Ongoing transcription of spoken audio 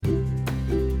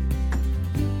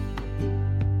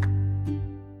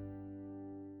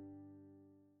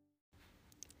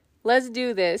Let's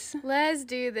do this. Let's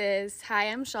do this. Hi,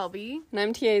 I'm Shelby. And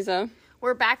I'm Tiesa.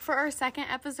 We're back for our second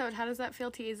episode. How does that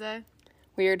feel, Tiesa?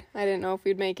 Weird. I didn't know if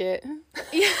we'd make it.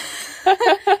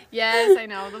 Yes, I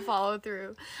know, the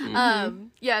follow-through.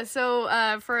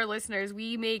 So for our listeners,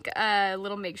 we make a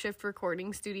little makeshift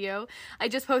recording studio. I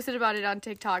just posted about it on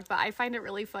TikTok, but I find it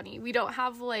really funny. We don't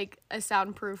have, like, a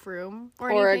soundproof room or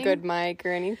anything. Or a good mic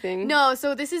or anything. No,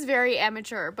 so this is very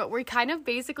amateur, but we kind of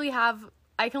basically have,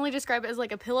 I can only describe it as,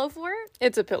 like, a pillow fort.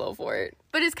 It's a pillow fort.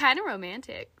 But it's kind of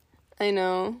romantic. I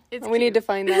know. It's we need to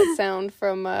find that sound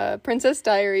from Princess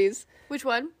Diaries. Which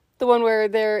one? The one where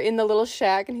they're in the little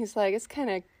shack and he's like, it's kind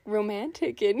of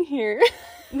romantic in here.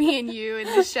 Me and you in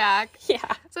the shack. Yeah.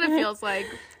 That's what it feels like.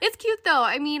 It's cute, though.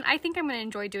 I mean, I think I'm going to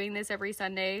enjoy doing this every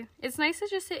Sunday. It's nice to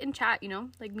just sit and chat, you know,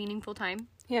 like meaningful time.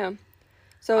 Yeah.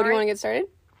 So do you want to get started?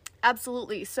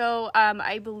 Absolutely. So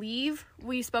I believe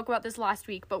we spoke about this last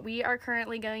week, but we are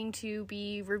currently going to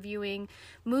be reviewing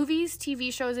movies,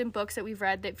 TV shows, and books that we've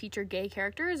read that feature gay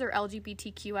characters or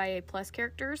LGBTQIA plus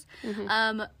characters.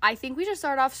 Mm-hmm. I think we should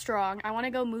start off strong. I want to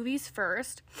go movies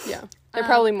first. Yeah. They're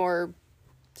probably more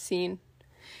seen.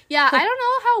 Yeah, I don't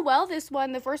know how well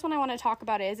the first one I want to talk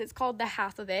about is. It's called The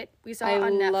Half of It. We saw it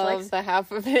on Netflix. I love The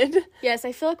Half of It. Yes,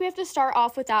 I feel like we have to start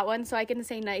off with that one so I can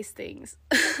say nice things.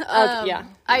 Yeah.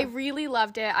 I really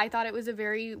loved it. I thought it was a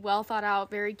very well thought out,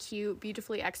 very cute,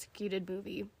 beautifully executed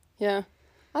movie. Yeah.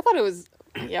 I thought it was,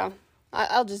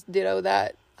 I'll just ditto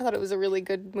that. I thought it was a really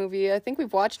good movie. I think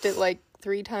we've watched it like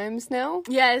 3 times now.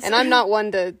 Yes. And I'm not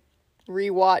one to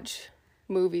rewatch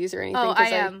movies or anything. Oh, I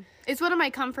am. It's one of my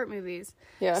comfort movies.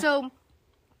 Yeah. So,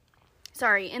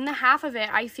 in The Half of It,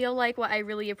 I feel like what I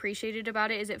really appreciated about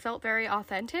it is it felt very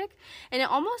authentic, and it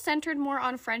almost centered more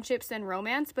on friendships than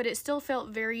romance, but it still felt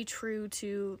very true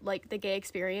to, like, the gay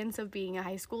experience of being a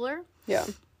high schooler. Yeah.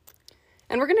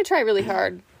 And we're going to try really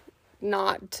hard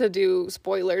not to do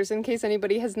spoilers in case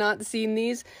anybody has not seen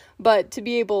these, but to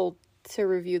be able to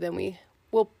review them, we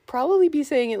will probably be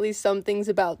saying at least some things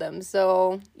about them,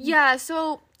 so... Yeah,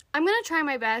 so... I'm going to try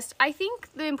my best. I think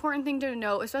the important thing to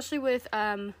note, especially with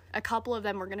a couple of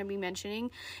them we're going to be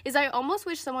mentioning, is I almost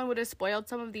wish someone would have spoiled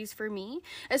some of these for me,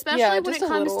 especially when it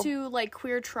comes to, like,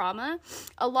 queer trauma.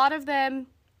 A lot of them,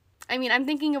 I mean, I'm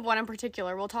thinking of one in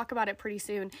particular. We'll talk about it pretty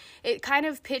soon. It kind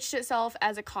of pitched itself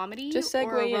as a comedy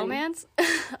or a romance.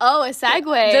 Oh, a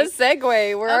segue. Just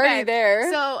segue. We're already there.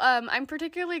 So, I'm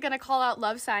particularly going to call out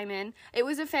Love, Simon. It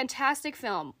was a fantastic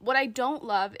film. What I don't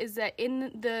love is that in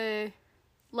the...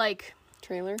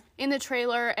 in the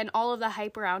trailer and all of the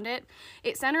hype around it,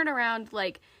 it centered around,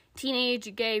 like,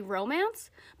 teenage gay romance,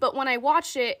 but when I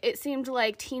watched it, it seemed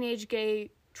like teenage gay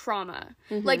trauma.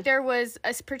 Mm-hmm. Like, there was,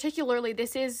 this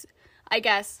is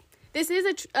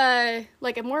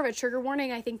a more of a trigger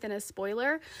warning, I think, than a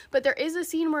spoiler, but there is a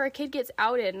scene where a kid gets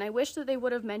outed, and I wish that they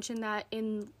would have mentioned that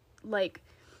in, like,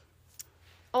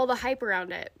 all the hype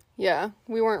around it. Yeah,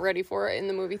 we weren't ready for it in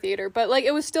the movie theater, but, like,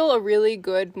 it was still a really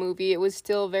good movie. It was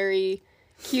still very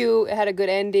cute. It had a good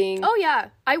ending. Oh, yeah.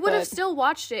 I would have still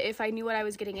watched it if I knew what I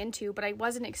was getting into, but I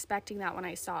wasn't expecting that when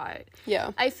I saw it. Yeah.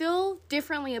 I feel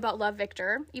differently about Love,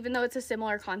 Victor, even though it's a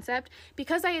similar concept.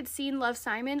 Because I had seen Love,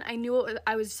 Simon, I knew what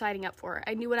I was signing up for.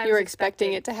 I knew what I was expecting. You were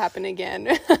expecting it to happen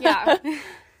again. Yeah.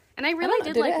 And I really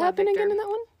did like Love, Victor. Did it happen again in that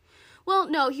one? Well,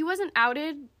 no, he wasn't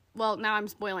outed. Well, now I'm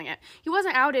spoiling it. He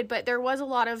wasn't outed, but there was a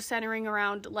lot of centering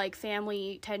around, like,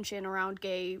 family tension around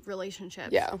gay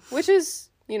relationships. Yeah, which is,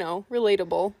 you know,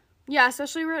 relatable. Yeah,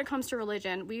 especially when it comes to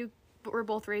religion. We were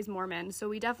both raised Mormon, so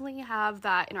we definitely have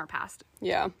that in our past.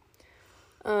 Yeah.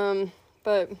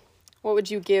 But what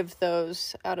would you give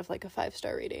those out of, like, a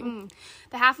 5-star rating?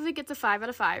 The Half of It gets a 5 out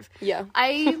of 5. Yeah.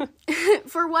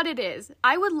 For what it is,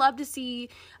 I would love to see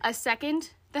a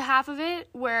second The Half of It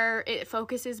where it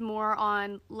focuses more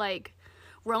on, like,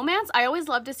 romance. I always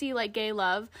love to see, like, gay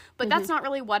love, but that's not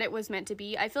really what it was meant to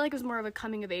be. I feel like it was more of a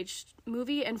coming-of-age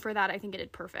movie, and for that, I think it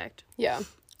did perfect. Yeah.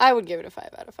 I would give it a 5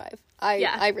 out of 5.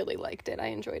 I really liked it. I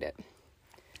enjoyed it.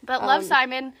 But Love,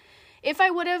 Simon,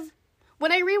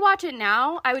 when I rewatch it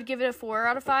now, I would give it a 4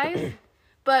 out of 5,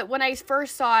 but when I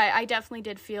first saw it, I definitely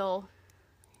didn't feel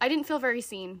very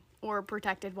seen or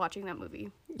protected watching that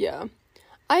movie. Yeah.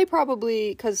 I probably,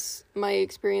 because my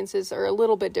experiences are a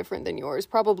little bit different than yours,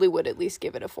 probably would at least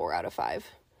give it a 4 out of 5.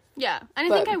 Yeah,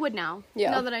 and I think I would now.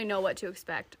 Yeah. Now that I know what to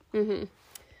expect. Mm-hmm.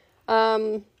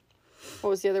 What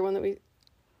was the other one that we...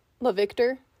 Love,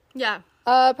 Victor? Yeah.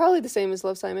 Probably the same as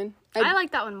Love, Simon. I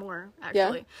like that one more,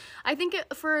 actually. Yeah? I think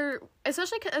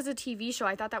especially as a TV show,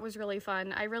 I thought that was really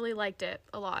fun. I really liked it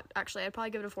a lot, actually. I'd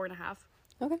probably give it a 4.5.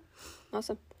 Okay.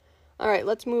 Awesome. All right,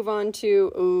 let's move on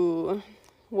to...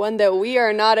 one that we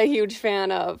are not a huge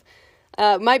fan of.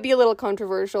 Might be a little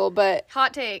controversial, but...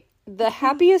 Hot take. The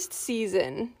happiest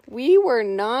season. We were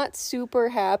not super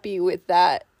happy with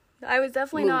that. I was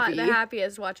definitely not the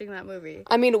happiest watching that movie.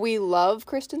 I mean, we love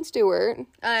Kristen Stewart. She's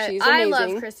amazing. I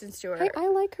love Kristen Stewart. I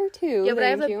like her too. Yeah, but I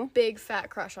have a big fat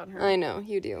crush on her. I know,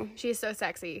 you do. She is so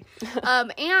sexy.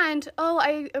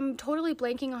 I am totally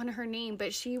blanking on her name,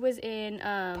 but she was in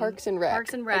Parks and Rec.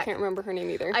 I can't remember her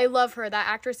name either. I love her. That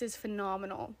actress is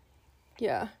phenomenal.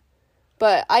 Yeah.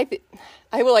 But I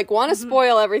will, like, want to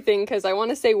spoil everything because I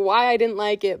want to say why I didn't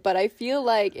like it. But I feel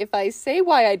like if I say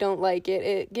why I don't like it,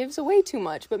 it gives away too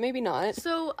much. But maybe not.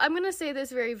 So I'm going to say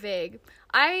this very vague.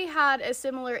 I had a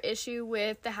similar issue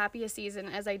with The Happiest Season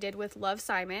as I did with Love,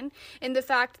 Simon, in the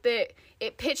fact that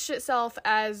it pitched itself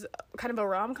as kind of a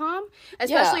rom-com,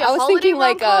 especially a holiday rom-com,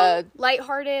 like a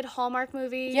lighthearted Hallmark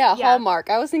movie. Yeah, Hallmark.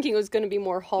 I was thinking it was going to be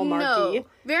more Hallmarky. No,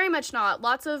 very much not.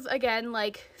 Lots of, again,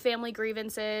 like, family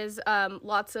grievances,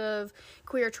 lots of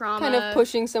queer trauma. Kind of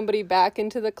pushing somebody back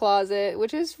into the closet,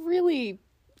 which is really...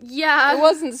 Yeah. It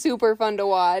wasn't super fun to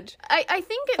watch. I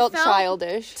think it felt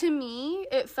childish. To me,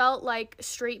 it felt like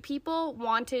straight people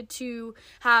wanted to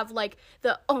have, like,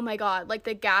 the, oh my god, like,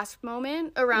 the gasp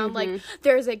moment around, like,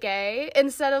 there's a gay,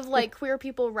 instead of, like, queer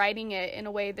people writing it in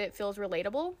a way that feels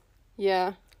relatable.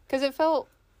 Yeah. Because it felt...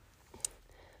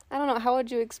 I don't know, how would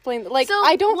you explain... Like, so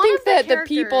I don't think that the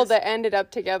people that ended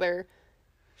up together...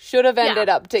 should have ended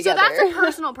up together. So that's a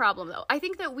personal problem, though. I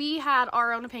think that we had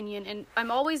our own opinion, and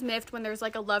I'm always miffed when there's,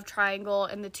 like, a love triangle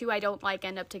and the two I don't like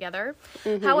end up together.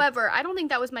 However, I don't think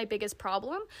that was my biggest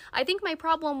problem. I think my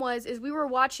problem is we were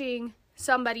watching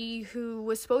somebody who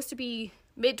was supposed to be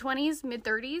mid-20s,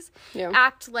 mid-30s,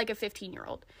 act like a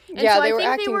 15-year-old. And yeah, so they I were think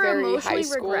acting they were very emotionally high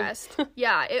school. regressed.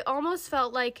 Yeah, it almost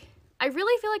felt like... I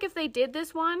really feel like if they did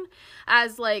this one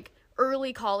as, like...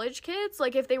 early college kids,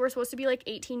 like if they were supposed to be like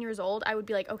 18 years old, I would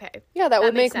be like, okay, yeah, that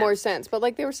would make more sense. But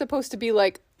like they were supposed to be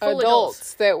like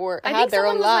adults that had their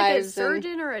own lives. Like a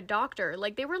surgeon or a doctor,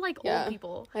 like they were like old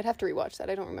people. I'd have to rewatch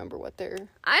that. I don't remember what their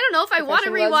I don't know if I want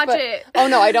to rewatch it. Oh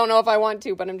no, I don't know if I want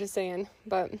to, but I'm just saying.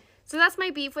 But so that's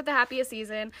my beef with The Happiest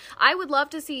Season. I would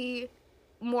love to see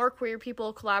more queer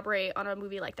people collaborate on a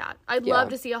movie like that. I'd love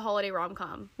to see a holiday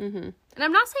rom-com. And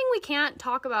I'm not saying we can't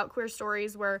talk about queer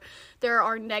stories where there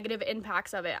are negative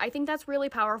impacts of it. I think that's really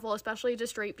powerful, especially to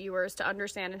straight viewers, to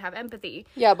understand and have empathy.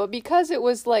 Yeah, but because it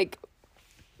was like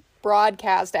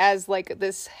broadcast as like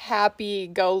this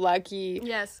happy-go-lucky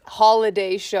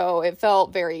holiday show, it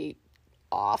felt very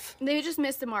off. They just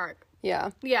missed the mark.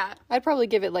 Yeah. Yeah. I'd probably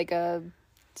give it like a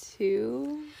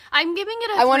 2. I'm giving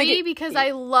it a 3 because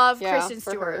I love Kristen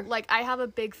Stewart. Like, I have a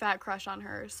big fat crush on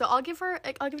her. So I'll give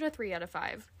it a 3 out of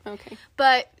 5. Okay.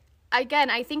 But again,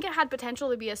 I think it had potential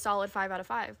to be a solid 5 out of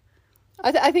 5.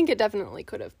 I think it definitely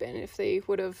could have been if they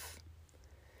would have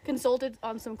consulted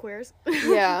on some queers.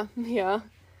 Yeah.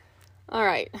 All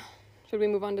right. Should we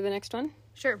move on to the next one?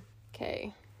 Sure.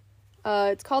 Okay.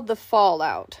 It's called The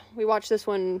Fallout. We watched this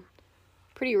one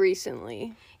pretty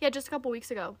recently. Yeah, just a couple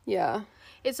weeks ago. Yeah.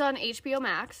 It's on HBO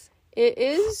Max. It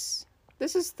is.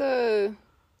 This is the...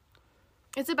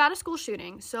 It's about a school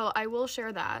shooting, so I will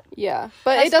share that. Yeah.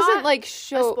 But it doesn't, like,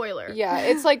 show... a spoiler. Yeah,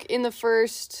 it's, like, in the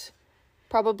first...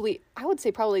 I would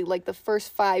say probably, like, the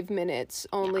first 5 minutes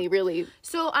only, really.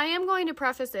 So I am going to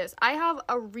preface this. I have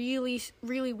a really,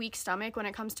 really weak stomach when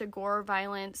it comes to gore,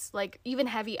 violence, like, even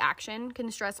heavy action can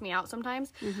stress me out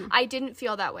sometimes. I didn't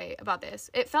feel that way about this.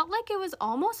 It felt like it was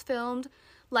almost filmed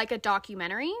like a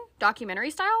documentary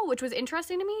style, which was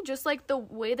interesting to me. Just, like, the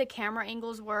way the camera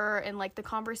angles were and, like, the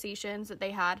conversations that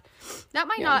they had. That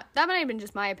might have been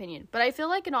just my opinion. But I feel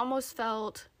like it almost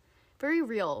felt... very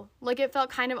real. Like, it felt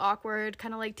kind of awkward,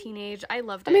 kind of like teenage. I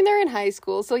loved it. I mean, they're in high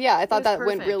school, so yeah, I thought that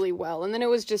went really well. And then it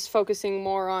was just focusing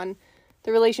more on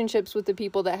the relationships with the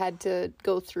people that had to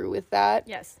go through with that.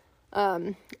 Yes.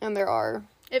 And there are...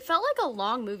 It felt like a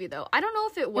long movie, though. I don't know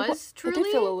if it was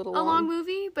truly a long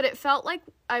movie, but it felt like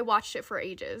I watched it for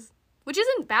ages. Which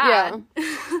isn't bad.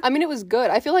 Yeah. I mean, it was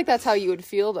good. I feel like that's how you would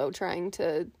feel, though, trying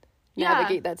to...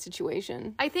 navigate that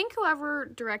situation. I think whoever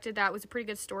directed that was a pretty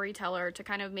good storyteller to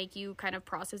kind of make you kind of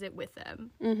process it with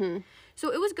them.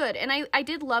 So it was good. And I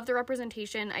did love the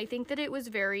representation. I think that it was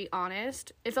very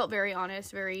honest. It felt very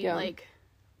honest, very, like,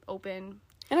 open.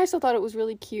 And I still thought it was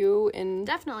really cute and...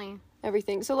 definitely.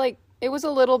 Everything. So, like, it was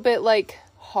a little bit, like,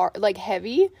 hard, like,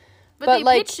 heavy. But they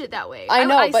like, pitched it that way. I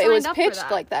know, but it was pitched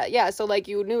like that. Yeah, so, like,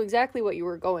 you knew exactly what you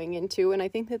were going into, and I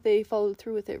think that they followed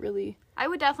through with it really... I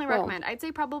would definitely recommend. I'd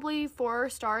say probably 4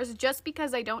 stars, just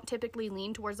because I don't typically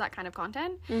lean towards that kind of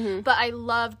content. But I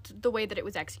loved the way that it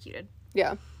was executed.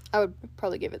 Yeah, I would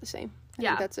probably give it the same. I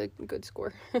think that's a good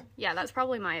score. Yeah, that's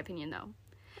probably my opinion, though.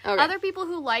 Okay. Other people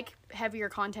who like heavier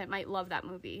content might love that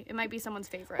movie. It might be someone's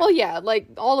favorite. Well, yeah, like,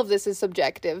 all of this is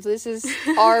subjective. This is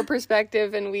our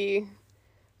perspective, and we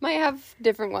might have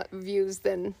different views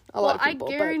than a lot of people.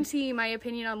 I guarantee my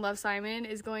opinion on Love, Simon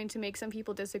is going to make some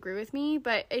people disagree with me,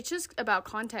 but it's just about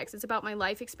context. It's about my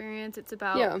life experience. It's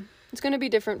about... Yeah, it's going to be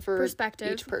different for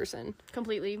perspective. Each person.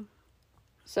 Completely.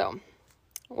 So,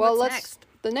 well, What's next?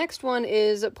 The next one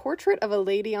is A Portrait of a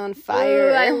Lady on Fire.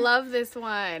 Ooh, I love this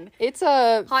one. It's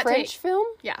a Hot French take. film?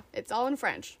 Yeah, it's all in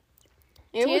French.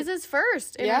 Tia's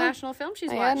first international film she's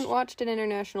watched. I hadn't watched an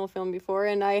international film before,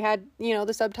 and I had,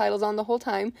 the subtitles on the whole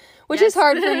time, which is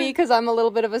hard for me because I'm a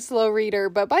little bit of a slow reader.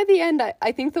 But by the end,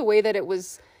 I think the way that it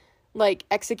was, like,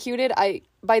 executed,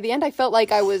 by the end I felt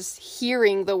like I was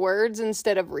hearing the words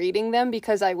instead of reading them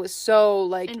because I was so,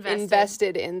 like,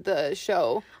 invested in the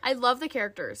show. I love the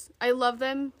characters. I love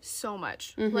them so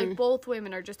much. Mm-hmm. Like, both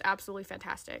women are just absolutely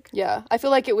fantastic. Yeah, I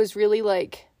feel like it was really,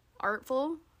 like...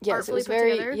 Artful? Yes, it was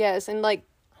very... Together. Yes, and, like,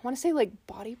 I want to say, like,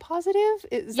 body positive?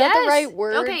 Is that the right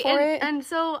word for it? And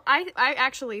so I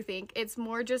actually think it's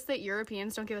more just that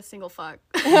Europeans don't give a single fuck.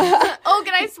 Oh,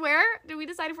 can I swear? Did we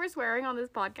decide if we're swearing on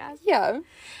this podcast? Yeah.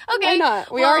 Okay. Why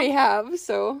not? We already have,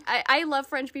 so. I love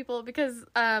French people because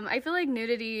I feel like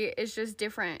nudity is just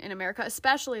different in America,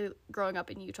 especially growing up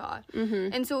in Utah.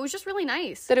 Mm-hmm. And so it was just really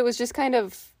nice. That it was just kind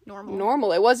of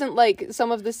normal. It wasn't like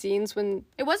some of the scenes when...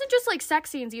 It wasn't just like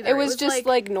sex scenes either. It was just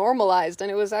like normalized,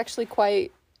 and it was actually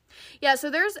quite... Yeah, so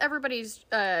there's everybody's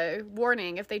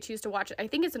warning if they choose to watch it. I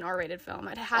think it's an R-rated film.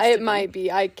 It might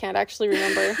be. I can't actually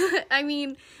remember. I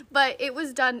mean, but it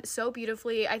was done so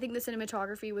beautifully. I think the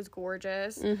cinematography was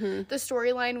gorgeous. Mm-hmm. The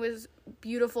storyline was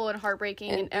beautiful and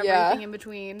heartbreaking and everything in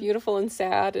between. Beautiful and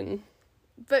sad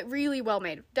but really well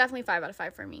made. Definitely 5 out of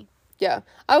 5 for me. Yeah,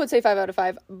 I would say 5 out of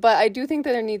 5. But I do think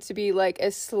that there needs to be like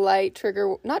a slight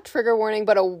not trigger warning,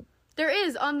 but a... There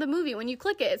is on the movie. When you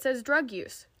click it, it says drug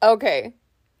use. Okay.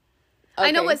 I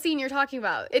know what scene you're talking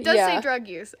about. It does say drug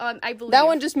use, I believe. That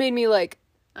one just made me, like,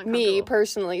 me,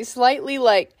 personally, slightly,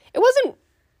 like, it wasn't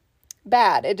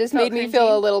bad. It just made me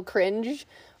feel a little cringe,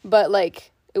 but,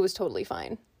 like, it was totally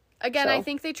fine. Again, I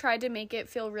think they tried to make it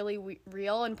feel really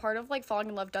real, and part of, like, falling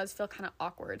in love does feel kind of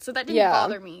awkward, so that didn't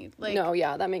bother me. Like, no,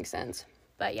 yeah, that makes sense.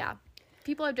 But, yeah.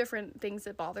 People have different things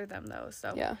that bother them, though,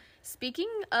 so. Yeah. Speaking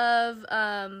of,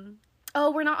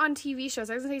 we're not on TV shows.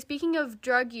 I was going to say, speaking of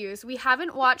drug use, we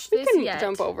haven't watched this yet. We can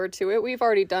jump over to it. We've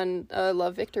already done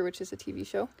Love, Victor, which is a TV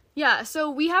show. Yeah, so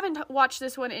we haven't watched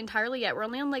this one entirely yet. We're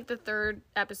only on, like, the 3rd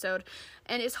episode.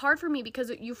 And it's hard for me because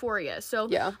of Euphoria. So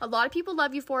a lot of people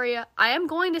love Euphoria. I am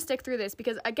going to stick through this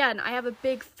because, again, I have a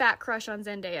big fat crush on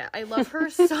Zendaya. I love her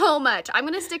so much. I'm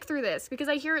going to stick through this because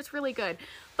I hear it's really good.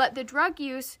 But the drug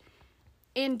use...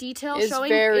 in detail is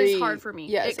hard for me.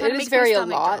 Yes, it is very a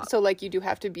lot. Drop. So, like, you do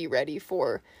have to be ready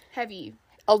for... Heavy.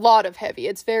 A lot of heavy.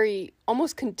 It's very,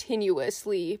 almost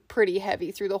continuously pretty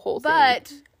heavy through the whole thing.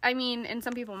 But, I mean, and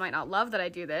some people might not love that I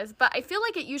do this, but I feel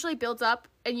like it usually builds up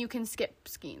and you can skip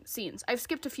scenes. I've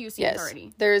skipped a few scenes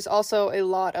already. There's also a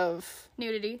lot of...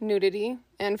 Nudity.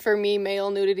 And for me,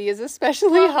 male nudity is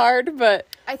especially hard, but...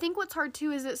 I think what's hard,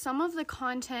 too, is that some of the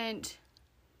content...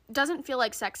 doesn't feel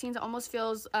like sex scenes. It almost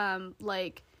feels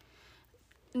like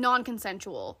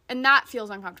non-consensual, and that feels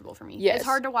uncomfortable for me. Yes. It's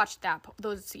hard to watch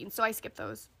those scenes, so I skip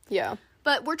those. Yeah,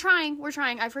 but we're trying.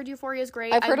 I've heard Euphoria is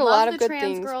great. I've heard a lot of good things. I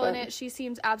love the trans girl in it. She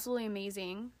seems absolutely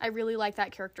amazing. I really like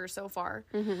that character so far.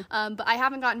 Mm-hmm. But I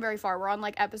haven't gotten very far. We're on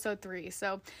like episode 3,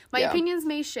 so my opinions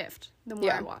may shift the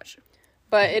more I watch.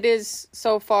 But it is,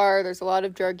 so far, there's a lot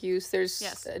of drug use. There's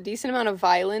a decent amount of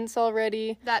violence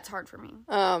already. That's hard for me.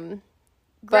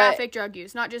 Graphic drug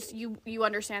use, not just you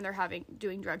understand they're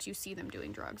doing drugs, you see them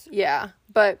doing drugs. Yeah,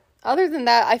 but other than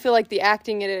that, I feel like the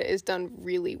acting in it is done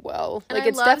really well. And like,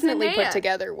 it's definitely put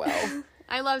together well.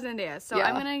 I love Zendaya, so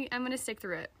I'm gonna stick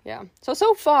through it. Yeah.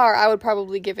 So far, I would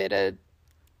probably give it a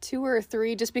 2 or a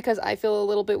 3, just because I feel a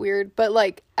little bit weird, but,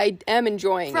 like, I am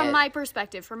enjoying it. From my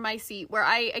perspective, from my seat, where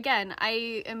I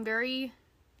am very...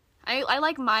 I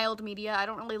like mild media. I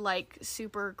don't really like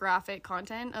super graphic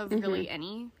content of really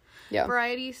any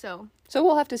variety, so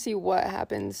we'll have to see what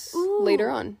happens later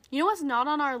on. You know what's not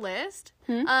on our list?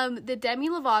 The Demi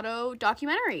Lovato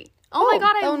documentary. Oh my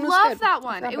god, I love that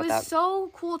one. It was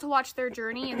so cool to watch their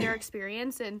journey and their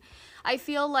experience, and I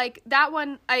feel like that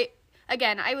one, I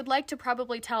would like to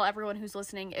probably tell everyone who's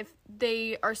listening, if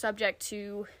they are subject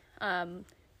to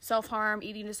self-harm,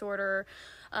 eating disorder,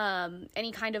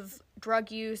 any kind of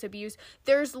drug use, abuse,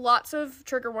 there's lots of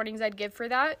trigger warnings I'd give for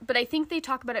that, but I think they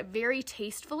talk about it very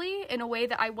tastefully in a way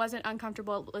that I wasn't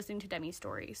uncomfortable listening to Demi's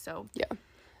story, so. Yeah,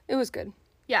 it was good.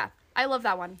 Yeah. I love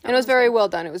that one. And it was very well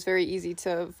done. It was very easy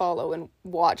to follow and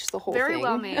watch the whole thing. Very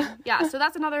well made. Yeah, so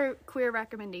that's another queer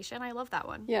recommendation. I love that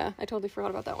one. Yeah, I totally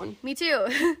forgot about that one. Me too.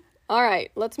 All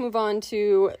right, let's move on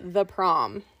to The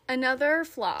Prom. Another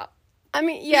flop. I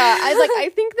mean, yeah, I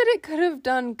think that it could have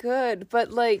done good,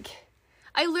 but like...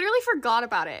 I literally forgot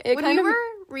about it. When we were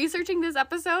researching this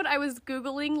episode, I was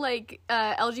Googling, like,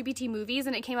 LGBT movies,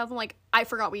 and it came up, and, like, I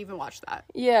forgot we even watched that.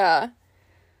 Yeah.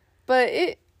 But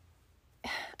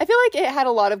I feel like it had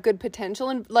a lot of good potential,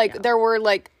 and, like, there were,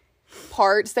 like,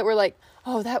 parts that were, like,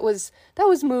 oh, that was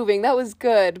moving, that was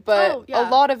good, but a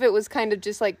lot of it was kind of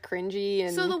just, like, cringy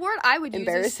and so the word I would use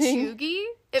is chuggy.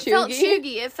 It felt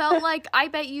chuggy. It felt like, I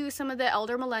bet you some of the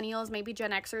elder millennials, maybe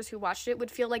Gen Xers who watched it,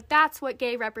 would feel like that's what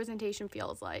gay representation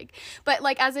feels like. But,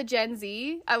 like, as a Gen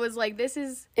Z, I was like, this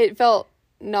is... It felt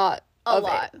not a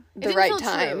lot. The right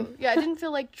time. True. Yeah, it didn't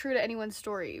feel, like, true to anyone's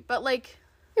story. But, like...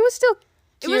 It was still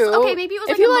cute. It was, okay, maybe it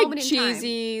was, like, a moment in time. If you like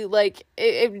cheesy, like,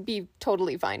 it would be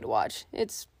totally fine to watch.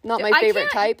 It's not my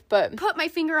favorite type, but... put my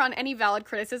finger on any valid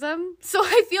criticism, so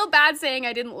I feel bad saying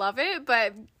I didn't love it,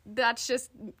 but that's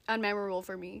just unmemorable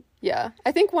for me. Yeah.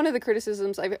 I think one of the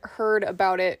criticisms I've heard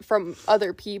about it from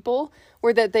other people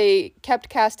were that they kept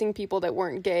casting people that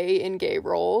weren't gay in gay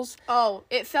roles. Oh,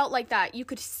 it felt like that. You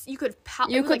could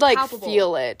like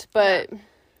feel it, but... Yeah.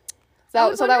 That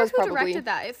was probably... who directed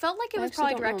that. It felt like it was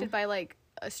probably directed by, like,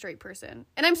 a straight person.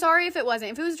 And I'm sorry if it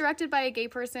wasn't. If it was directed by a gay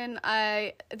person,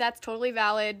 that's totally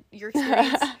valid. Your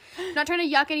experience. I'm not trying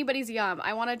to yuck anybody's yum.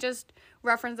 I want to just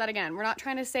reference that again. We're not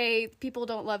trying to say people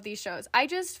don't love these shows. I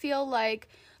just feel like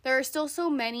there are still so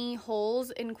many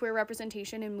holes in queer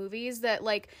representation in movies that,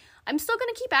 like, I'm still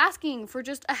going to keep asking for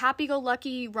just a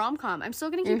happy-go-lucky rom-com. I'm still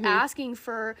going to keep asking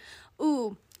for,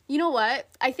 ooh... You know what?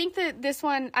 I think that this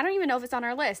one, I don't even know if it's on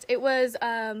our list. It was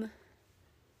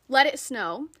Let It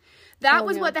Snow. That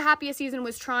was what The Happiest Season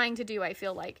was trying to do, I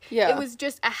feel like. Yeah. It was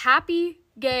just a happy,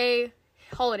 gay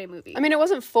holiday movie. I mean, it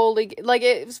wasn't fully... Like,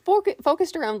 it was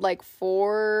focused around, like,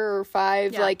 4 or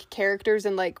 5, like, characters,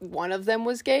 and, like, one of them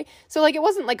was gay. So, like, it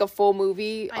wasn't, like, a full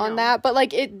movie on that. But,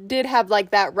 like, it did have,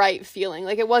 like, that right feeling.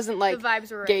 Like, it wasn't, like, the vibes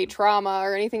were gay trauma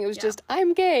or anything. It was just,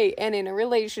 I'm gay and in a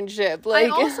relationship. Like, I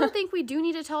also think we do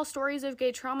need to tell stories of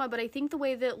gay trauma, but I think the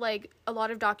way that, like, a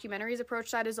lot of documentaries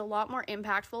approach that is a lot more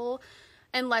impactful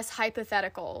and less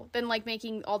hypothetical than, like,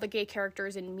 making all the gay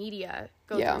characters in media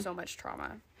go through so much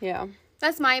trauma. Yeah.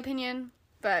 That's my opinion,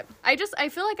 but I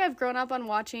feel like I've grown up on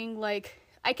watching, like,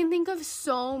 I can think of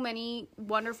so many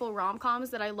wonderful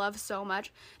rom-coms that I love so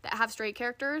much that have straight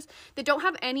characters that don't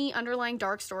have any underlying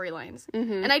dark storylines.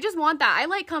 And I just want that. I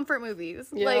like comfort movies.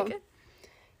 Like,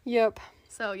 yep.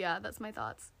 So, yeah, that's my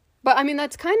thoughts. But, I mean,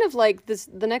 that's kind of like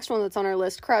the next one that's on our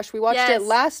list, Crush. We watched it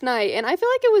last night, and I feel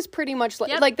like it was pretty much,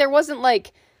 like, there wasn't,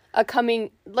 like... a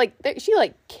coming, like, she,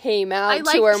 like, came out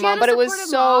to her mom, but it was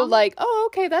so, mom. Like, oh,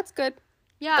 okay, that's good.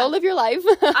 Yeah. Go live your life.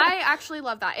 I actually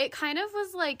love that. It kind of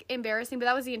was, like, embarrassing, but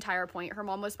that was the entire point. Her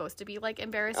mom was supposed to be, like,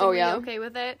 embarrassingly okay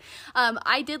with it.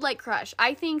 I did like Crush.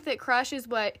 I think that Crush is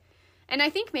what, and I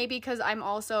think maybe because I'm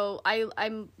also,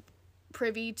 I'm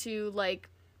privy to, like,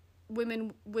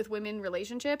 women with women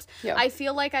relationships. Yeah. I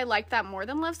feel like I liked that more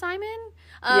than Love, Simon.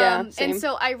 Same. And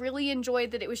so I really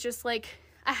enjoyed that it was just, like,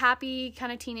 a happy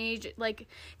kind of teenage, like,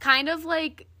 kind of,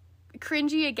 like,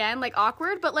 cringy again, like,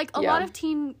 awkward, but, like, a lot of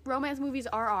teen romance movies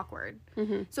are awkward.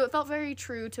 So it felt very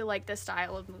true to, like, the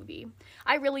style of movie.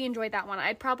 I really enjoyed that one.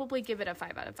 I'd probably give it a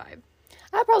 5 out of 5.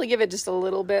 I'd probably give it just a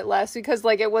little bit less because,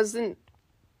 like, it was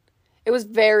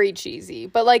very cheesy,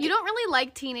 but, like... You don't really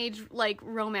like teenage, like,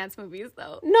 romance movies,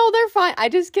 though. No, they're fine. I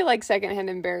just get, like, secondhand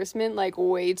embarrassment, like,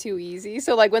 way too easy.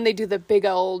 So, like, when they do the big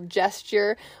old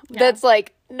gesture, that's,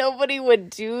 like, nobody would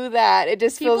do that. It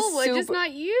just feels super... People would, just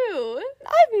not you.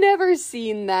 I've never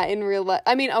seen that in real life.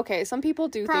 I mean, okay, some people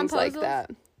do things like that.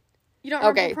 You don't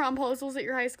remember promposals at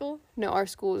your high school? No, our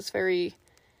school is very...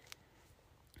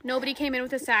 Nobody came in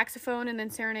with a saxophone and then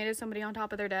serenaded somebody on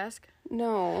top of their desk?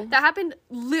 No. That happened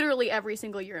literally every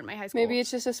single year in my high school. Maybe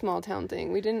it's just a small town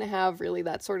thing. We didn't have really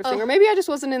that sort of thing. Or maybe I just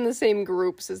wasn't in the same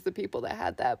groups as the people that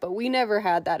had that. But we never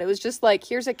had that. It was just like,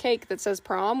 here's a cake that says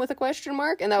prom with a question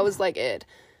mark. And that was like it.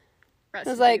 I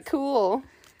was like, cool.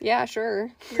 Yeah, sure.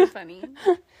 You're funny.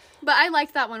 But I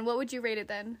liked that one. What would you rate it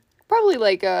then? Probably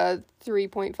like a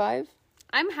 3.5.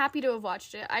 I'm happy to have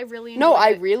watched it. I really enjoyed No, it.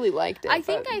 I really liked it. I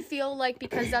feel like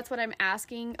because that's what I'm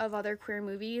asking of other queer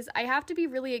movies, I have to be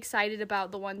really excited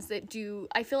about the ones that do,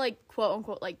 I feel like, quote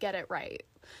unquote, like, get it right.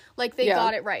 Like, they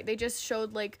got it right. They just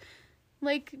showed, like,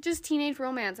 just teenage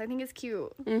romance. I think it's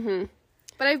cute.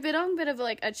 But I've been on a bit of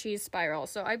like a cheese spiral.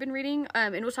 So I've been reading,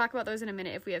 and we'll talk about those in a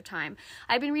minute if we have time.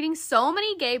 I've been reading so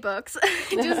many gay books,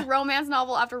 just romance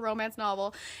novel after romance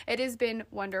novel. It has been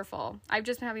wonderful. I've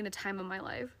just been having the time of my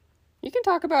life. You can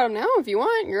talk about them now if you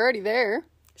want. You're already there.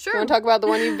 Sure. You want to talk about the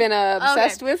one you've been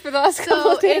obsessed with for the last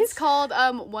couple of days? So it's called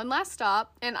One Last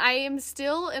Stop, and I am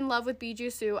still in love with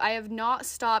Bijou Su. I have not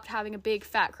stopped having a big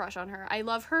fat crush on her. I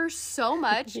love her so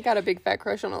much. You got a big fat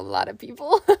crush on a lot of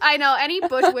people. I know. Any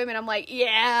butch women, I'm like,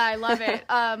 yeah, I love it.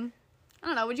 I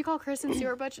don't know. Would you call Kristen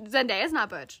Stewart butch? Zendaya's not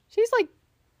butch. She's like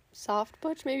soft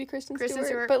butch, maybe Kristen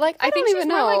Stewart. But like, I think don't even she's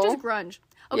know. more like just grunge.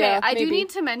 Okay, Yeah, I do maybe. need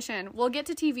to mention, we'll get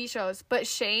to TV shows, but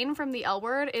Shane from The L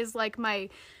Word is like my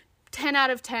 10 out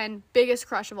of 10 biggest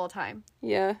crush of all time.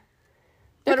 Yeah.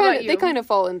 What about you? They kind of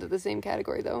fall into the same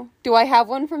category, though. Do I have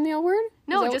one from the L Word?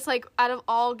 No, just like out of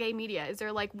all gay media, is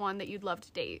there like one that you'd love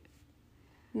to date?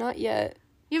 Not yet.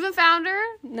 You haven't found her?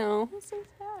 No. That's so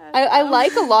sad. I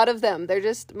like a lot of them. They're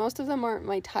just, most of them aren't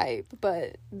my type,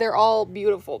 but they're all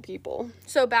beautiful people.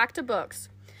 So back to books.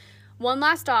 One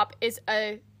Last Stop is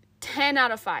a 10 out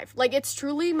of 5. Like, it's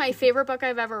truly my favorite book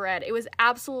I've ever read. It was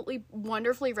absolutely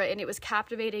wonderfully written. It was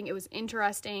captivating. It was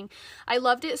interesting. I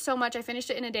loved it so much. I finished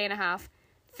it in a day and a half.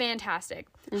 Fantastic.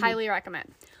 Highly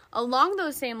recommend. Along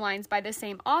those same lines, by the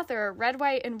same author, Red,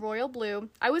 White, and Royal Blue,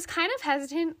 I was kind of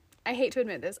hesitant. I hate to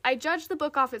admit this. I judged the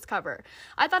book off its cover.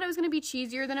 I thought it was going to be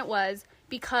cheesier than it was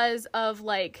because of,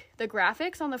 like, the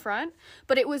graphics on the front,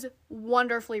 but it was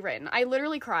wonderfully written. I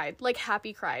literally cried, like,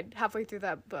 happy cried halfway through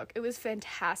that book. It was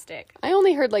fantastic. I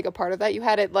only heard, like, a part of that. You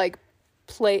had it, like,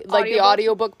 play, like, the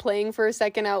audiobook playing for a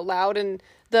second out loud, and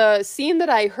the scene that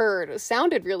I heard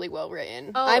sounded really well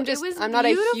written. Oh, I'm not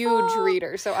a huge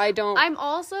reader, so I'm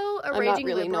also a raging not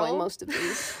really liberal. knowing most of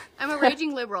these. I'm a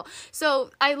raging liberal. So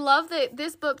I love that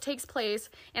this book takes place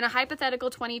in a hypothetical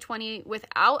 2020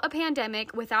 without a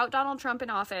pandemic, without Donald Trump in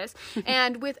office,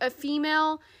 and with a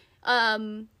female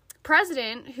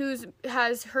president who's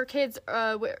has her kids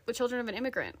with children of an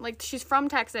immigrant. Like, she's from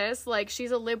Texas. Like,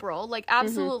 she's a liberal. Like,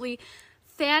 absolutely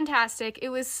fantastic. It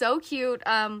was so cute.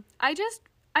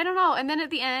 I don't know. And then at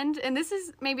the end, and this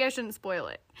is, maybe I shouldn't spoil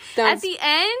it. At the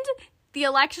end, the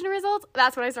election results,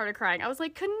 that's when I started crying. I was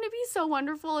like, couldn't it be so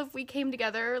wonderful if we came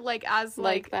together, like, as,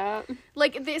 like that?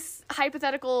 Like, this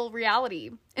hypothetical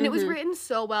reality. And it was written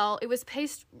so well. It was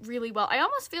paced really well. I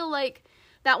almost feel like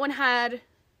that one had,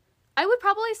 I would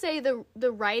probably say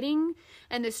the writing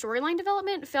and the storyline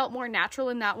development felt more natural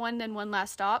in that one than One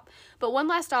Last Stop. But One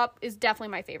Last Stop is definitely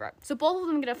my favorite. So both of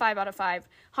them get a 5 out of 5.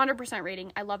 100%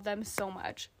 rating. I love them so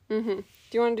much. Do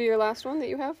you want to do your last one that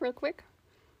you have real quick?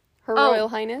 Her Royal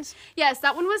Highness? Yes,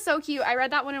 that one was so cute. I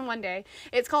read that one in one day.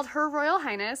 It's called Her Royal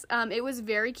Highness. It was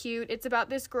very cute. It's about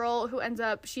this girl who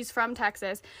she's from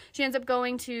Texas. She ends up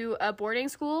going to a boarding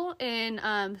school in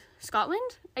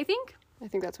Scotland, I think. I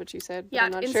think that's what you said. Yeah,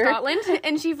 I'm not in sure. Scotland,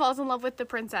 and she falls in love with the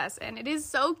princess, and it is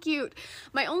so cute.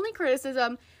 My only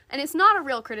criticism, and it's not a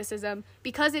real criticism,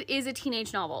 because it is a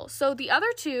teenage novel. So the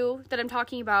other two that I'm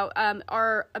talking about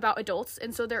are about adults,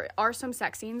 and so there are some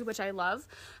sex scenes, which I love.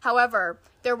 However,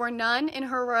 there were none in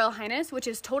Her Royal Highness, which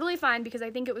is totally fine, because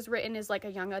I think it was written as, like, a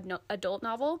young adult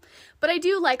novel. But I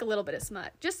do like a little bit of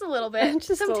smut. Just a little bit.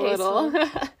 Just some a little.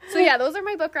 So yeah, those are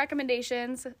my book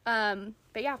recommendations. But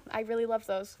yeah, I really love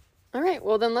those. All right,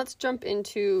 well then let's jump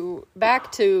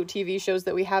back to TV shows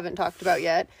that we haven't talked about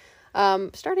yet.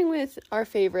 Starting with our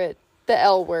favorite, The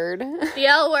L Word. The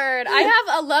L Word. I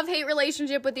have a love-hate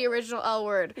relationship with the original L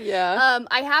Word. Yeah.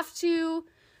 I have to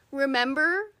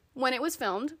remember when it was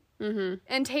filmed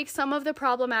and take some of the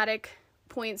problematic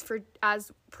points for as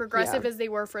progressive as they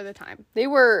were for the time. They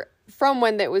were, from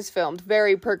when it was filmed,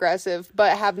 very progressive,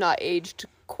 but have not aged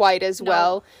quite as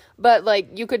well. But,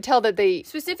 like, you could tell that they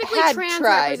specifically had trans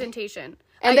tried. Representation.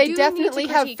 And they definitely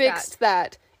have fixed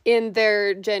that in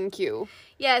their Gen Q.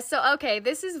 Yeah, so, okay,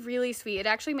 this is really sweet. It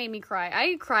actually made me cry.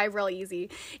 I cry real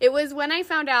easy. It was when I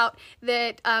found out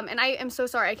that, and I am so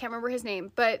sorry, I can't remember his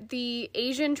name, but the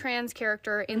Asian trans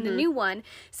character in the new one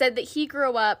said that he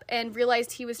grew up and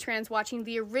realized he was trans watching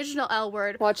the original L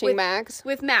Word. Watching Max.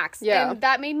 With Max. Yeah. And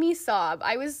that made me sob.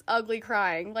 I was ugly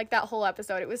crying, like, that whole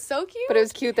episode. It was so cute. But it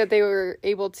was cute that they were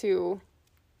able to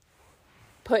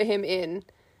put him in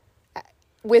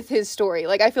with his story.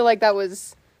 Like, I feel like that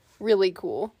was really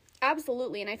cool.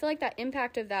 Absolutely, and I feel like that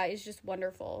impact of that is just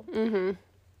wonderful.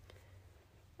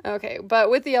 Okay,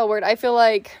 but with the L Word, I feel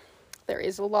like there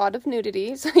is a lot of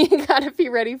nudity, so you gotta be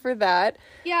ready for that.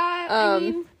 Yeah, I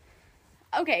mean...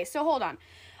 Okay, so hold on.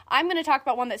 I'm gonna talk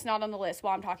about one that's not on the list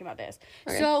while I'm talking about this.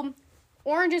 Okay. So,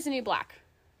 Orange is the New Black.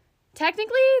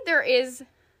 Technically, there is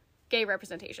gay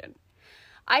representation.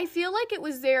 I feel like it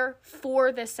was there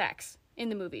for the sex. in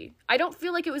the movie. I don't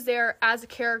feel like it was there as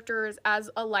characters, as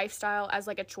a lifestyle, as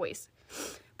like a choice.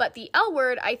 But the L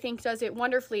Word, I think, does it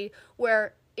wonderfully,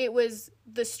 where it was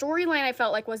the storyline I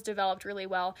felt like was developed really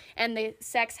well, and the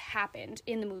sex happened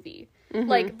in the movie.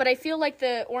 Like, but I feel like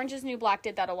the Orange is the New Black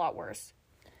did that a lot worse.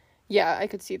 Yeah, I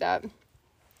could see that.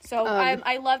 So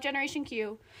I love Generation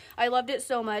Q. I loved it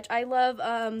so much. I love,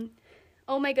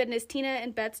 oh my goodness, Tina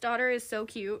and Bet's daughter is so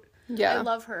cute. Yeah. I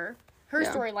love her. Her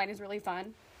storyline is really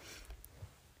fun.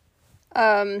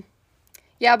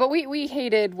 Yeah, but we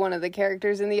hated one of the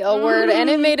characters in the L Word, and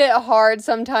it made it hard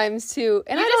sometimes to.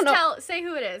 And I don't know. Say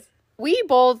who it is. We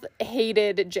both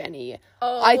hated Jenny.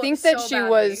 Oh, I think that so she badly.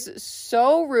 was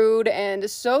so rude and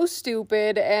so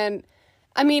stupid, and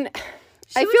I mean,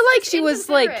 I was feel like such she was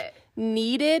like inconsiderate.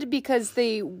 needed because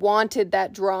they wanted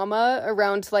that drama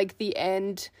around like the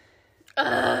end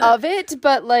of it,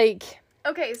 but like.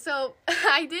 Okay, so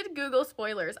I did Google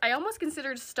spoilers. I almost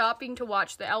considered stopping to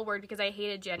watch the L Word because I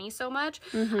hated Jenny so much.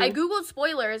 I Googled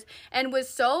spoilers and was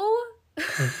so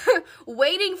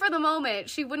waiting for the moment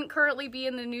she wouldn't currently be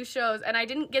in the new shows, and I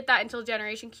didn't get that until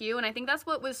Generation Q, and I think that's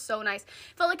what was so nice.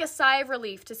 It felt like a sigh of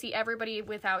relief to see everybody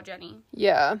without Jenny.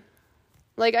 Yeah.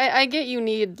 Like, I get you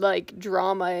need, like,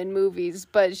 drama in movies,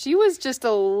 but she was just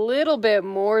a little bit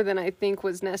more than I think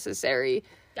was necessary.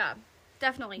 Yeah.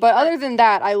 Definitely. But other than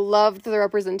that, I loved the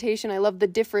representation. I loved the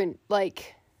different,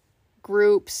 like,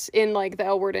 groups in, like, the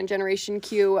L Word and Generation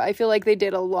Q. I feel like they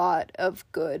did a lot of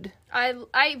good.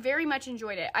 I very much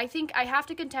enjoyed it. I think I have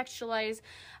to contextualize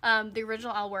the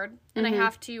original L Word, and I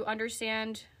have to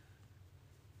understand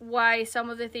why some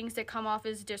of the things that come off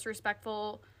as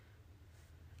disrespectful,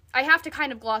 I have to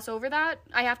kind of gloss over that.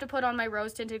 I have to put on my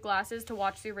rose-tinted glasses to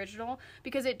watch the original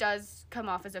because it does come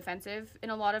off as offensive in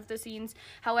a lot of the scenes.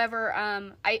 However,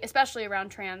 I especially around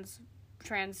trans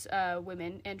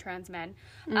women and trans men.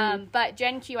 But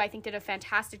Gen Q, I think, did a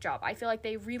fantastic job. I feel like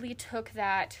they really took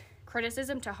that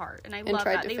criticism to heart, and I love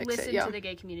that. They listened to the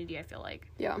gay community, I feel like.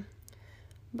 Yeah.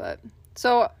 But,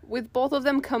 so, with both of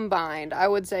them combined, I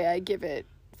would say I give it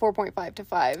 4.5 to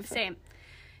 5.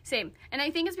 Same. And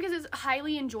I think it's because it's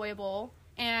highly enjoyable,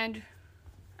 and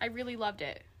I really loved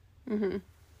it. You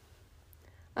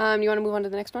want to move on to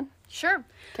the next one? Sure.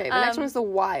 Okay, the next one is The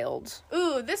Wild.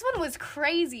 Ooh, this one was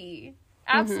crazy.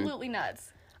 Absolutely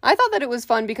nuts. I thought that it was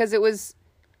fun because it was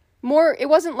more, it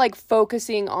wasn't like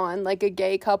focusing on like a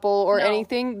gay couple or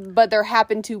anything, but there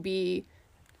happened to be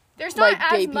there's not like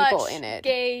gay as much people in it.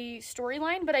 Gay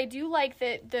storyline, but I do like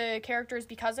that the characters,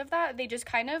 because of that, they just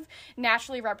kind of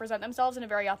naturally represent themselves in a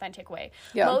very authentic way.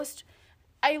 Yeah.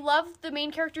 I love the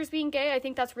main characters being gay. I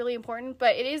think that's really important,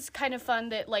 but it is kind of fun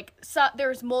that like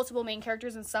there's multiple main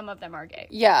characters and some of them are gay.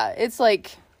 Yeah, it's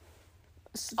like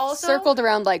Also, circled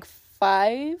around like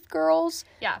 5 girls.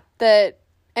 Yeah.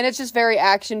 And it's just very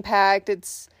action packed.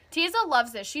 Tiza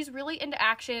loves this. She's really into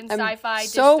action, sci-fi,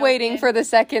 so dystopian. waiting for the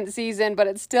second season, but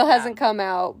it still hasn't come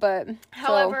out. But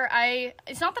however,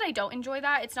 it's not that I don't enjoy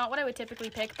that. It's not what I would typically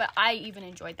pick, but I even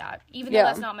enjoyed that, even though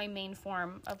that's not my main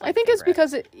form of. Like, I think it's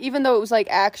because even though it was like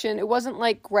action, it wasn't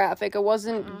like graphic. It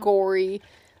wasn't gory.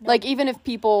 Nope. Like even if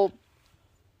people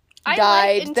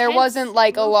died, there wasn't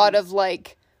like a lot of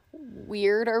like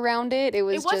weird around it. It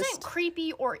wasn't just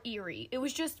creepy or eerie. It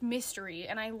was just mystery,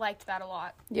 and I liked that a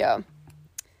lot. Yeah.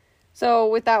 So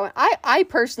with that one, I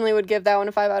personally would give that one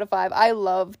a 5 out of 5. I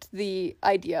the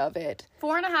idea of it.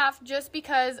 4.5, just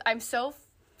because I'm so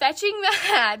fetching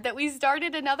mad that we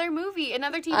started another movie,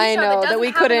 another TV show I know, that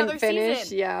we couldn't finish.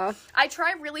 Season. Yeah. I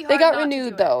try really hard. They got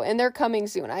renewed though, and they're coming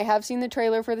soon. I have seen the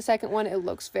trailer for the second one. It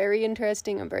looks very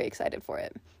interesting. I'm very excited for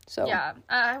it. So yeah,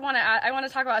 I want to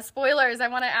talk about spoilers. I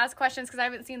want to ask questions because I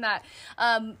haven't seen that.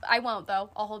 I won't though.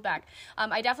 I'll hold back.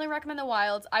 I definitely recommend The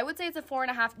Wilds. I would say it's a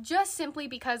 4.5, just simply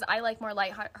because I like more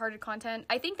lighthearted content.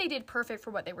 I think they did perfect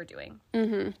for what they were doing.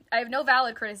 I have no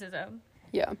valid criticism.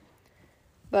 Yeah,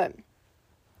 but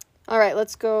all right,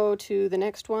 let's go to the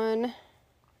next one.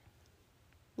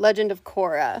 Legend of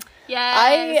Korra.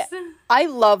 Yes. I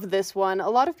love this one. A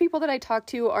lot of people that I talk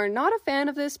to are not a fan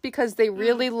of this because they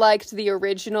really liked the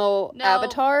original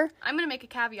Avatar. I'm going to make a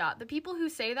caveat. The people who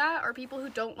say that are people who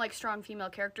don't like strong female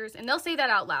characters, and they'll say that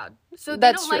out loud. So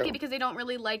they don't like it because they don't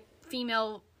really like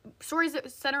female stories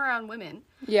that center around women.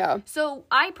 Yeah. So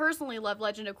I personally love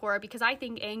Legend of Korra because I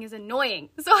think Aang is annoying.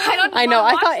 So I don't I know.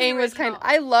 I thought Aang was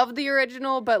I loved the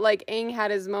original, but like Aang had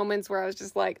his moments where I was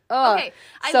just like, ugh. Okay,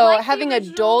 so having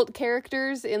adult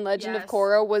characters in Legend of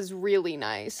Korra was really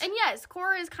nice. And yes,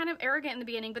 Korra is kind of arrogant in the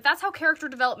beginning, but that's how character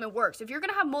development works. If you're going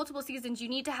to have multiple seasons, you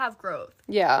need to have growth.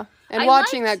 Yeah. And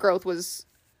watching that growth was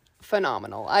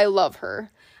phenomenal. I love her.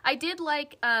 I did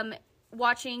like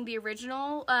watching the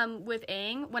original with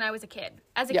Aang when I was a kid.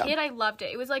 As a kid, I loved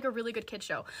it. It was like a really good kid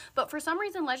show. But for some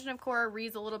reason, Legend of Korra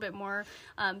reads a little bit more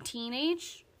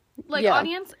teenage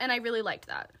audience, and I really liked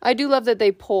that. I do love that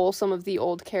they pull some of the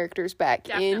old characters back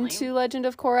into Legend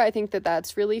of Korra. I think that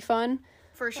that's really fun.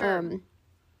 For sure.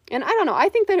 And I don't know. I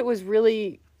think that it was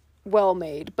really well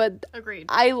made, but agreed.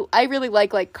 I really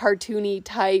like cartoony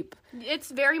type.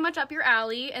 It's very much up your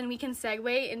alley, and we can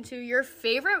segue into your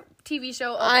favorite TV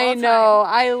show of all time. I know.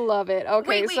 I love it.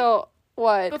 Okay, wait. So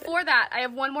what? Before that, I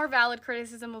have one more valid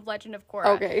criticism of Legend of Korra.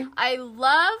 Okay. I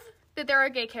love that there are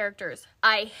gay characters.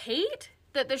 I hate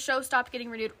that the show stopped getting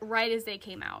renewed right as they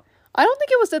came out. I don't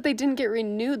think it was that they didn't get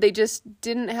renewed. They just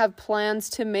didn't have plans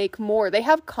to make more. They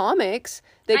have comics.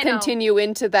 They continue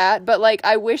into that. But,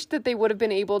 I wish that they would have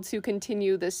been able to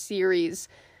continue the series,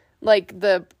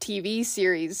 the TV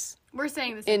series. We're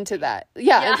saying this into that.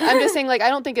 Yeah. I'm just saying, I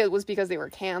don't think it was because they were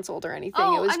canceled or anything.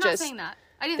 Oh, it was I'm not saying that.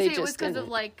 I didn't say it was because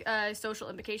of, social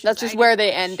implications. That's just where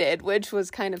they ended, which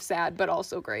was kind of sad, but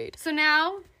also great. So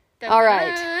now... All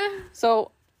right.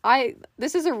 So...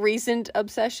 this is a recent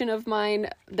obsession of mine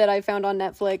that I found on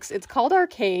Netflix. It's called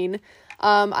Arcane.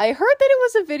 I heard that it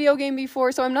was a video game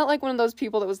before, so I'm not one of those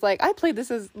people that was I played this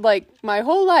as my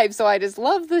whole life, so I just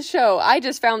love the show. I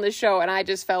just found the show and I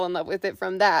just fell in love with it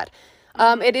from that.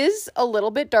 It is a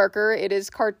little bit darker. It is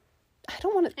I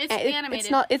don't want to. It's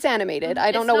animated. It's animated.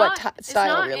 I don't know what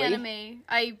style really. It's not anime.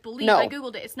 I believe I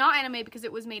googled it. It's not anime because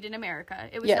it was made in America.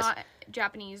 It was not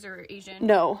Japanese or Asian.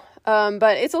 No.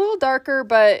 But it's a little darker.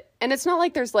 And it's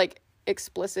not there's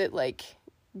explicit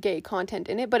gay content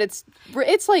in it. But it's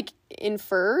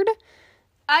inferred.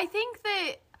 I think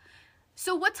that.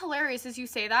 So what's hilarious is you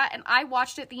say that, and I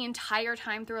watched it the entire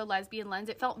time through a lesbian lens.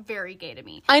 It felt very gay to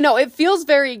me. I know, it feels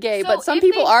very gay, but some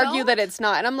people argue that it's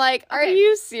not. And I'm are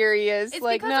you serious? It's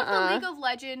because of the League of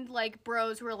Legends,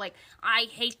 bros who are I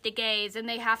hate the gays, and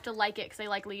they have to like it because they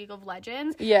like League of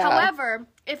Legends. Yeah. However,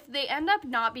 if they end up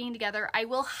not being together, I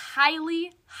will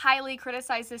highly, highly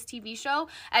criticize this TV show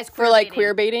as queer baiting.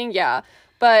 Queer baiting, yeah.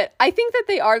 But I think that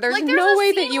they are. There's no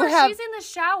way that you have... she's in the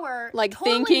shower... totally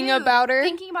thinking about her.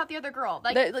 Thinking about the other girl.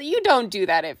 You don't do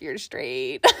that if you're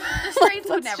straight. The straights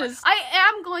would never. I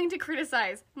am going to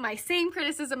criticize my same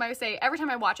criticism I say every time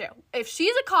I watch it. If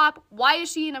she's a cop, why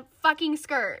is she in a fucking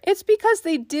skirt? It's because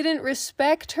they didn't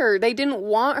respect her. They didn't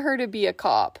want her to be a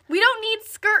cop. We don't need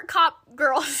skirt cop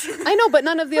girls. I know, but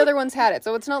none of the other ones had it.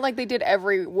 So it's not they did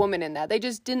every woman in that. They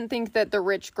just didn't think that the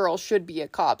rich girl should be a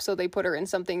cop. So they put her in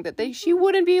something that she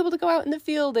wouldn't be able to go out in the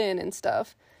field in and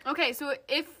stuff. Okay, so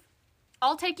if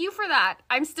I'll take you for that.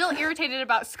 I'm still irritated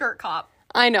about skirt cop.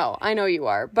 I know you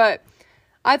are, but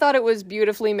I thought it was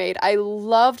beautifully made. I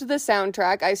loved the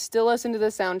soundtrack. I still listen to the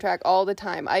soundtrack all the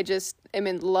time. I just am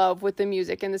in love with the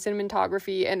music and the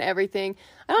cinematography and everything.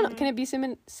 I don't know. Can it be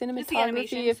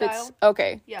cinematography if style. It's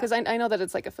okay? Yeah. Because I know that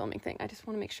it's a filming thing. I just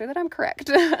want to make sure that I'm correct.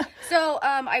 So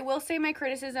I will say my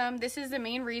criticism. This is the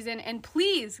main reason, and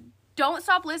please don't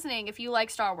stop listening if you like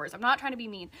Star Wars. I'm not trying to be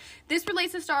mean. This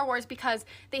relates to Star Wars because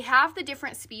they have the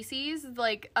different species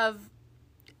of.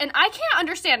 And I can't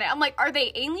understand it. I'm are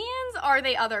they aliens? Are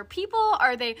they other people?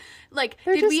 Are they,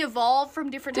 did we evolve from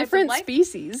different types of life? Different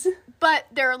species. But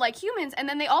they're, humans, and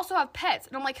then they also have pets.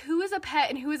 And I'm who is a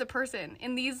pet and who is a person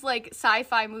in these,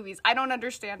 sci-fi movies? I don't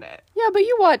understand it. Yeah, but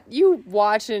you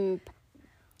watch and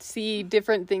see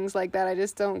different things like that. I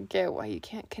just don't get why you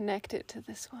can't connect it to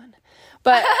this one.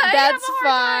 But that's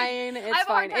fine. It's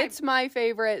fine. It's my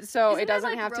favorite, so it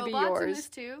doesn't have to be yours. In this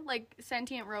too?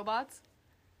 Sentient robots?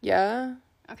 Yeah.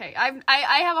 Okay,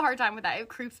 I have a hard time with that. It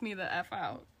creeps me the F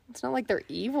out. It's not they're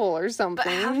evil or something.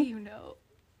 But how do you know?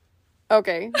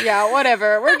 Okay, yeah,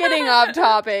 whatever. We're getting off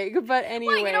topic, but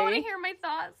anyway. What, you don't want to hear my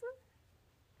thoughts?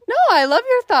 No, I love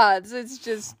your thoughts. It's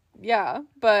just, yeah,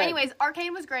 but... Anyways,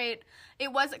 Arcane was great.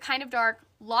 It was kind of dark.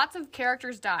 Lots of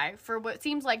characters die for what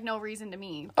seems like no reason to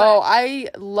me. But... I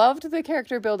loved the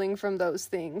character building from those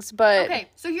things, but... Okay,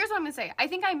 so here's what I'm going to say. I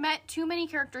think I met too many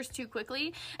characters too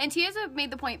quickly, and Tiaza made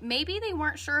the point, maybe they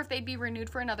weren't sure if they'd be renewed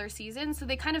for another season, so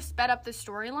they kind of sped up the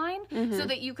storyline so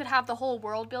that you could have the whole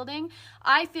world building.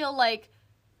 I feel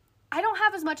I don't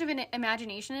have as much of an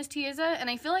imagination as Tiaza, and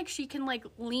I feel she can,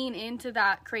 lean into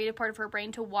that creative part of her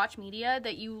brain to watch media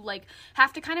that you,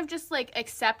 have to kind of just,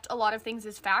 accept a lot of things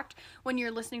as fact when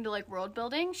you're listening to, world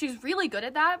building. She's really good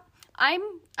at that. I'm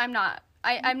not.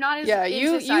 I'm not as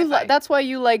into sci-fi. That's why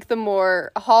you like the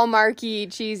more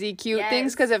hallmarky, cheesy, cute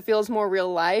things, because it feels more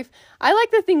real life. I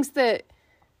like the things that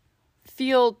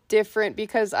feel different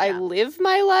because I live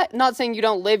my life. Not saying you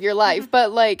don't live your life,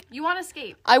 but you want to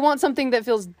escape. I want something that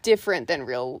feels different than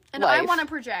real life. And I want to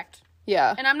project.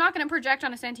 Yeah. And I'm not going to project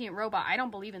on a sentient robot. I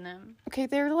don't believe in them. Okay,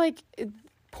 they're like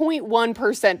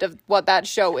 0.1% of what that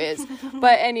show is.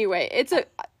 But anyway, it's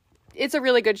a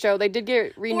really good show. They did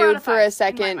get renewed for a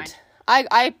second.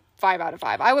 I 5 out of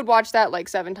 5. I would watch that like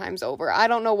 7 times over. I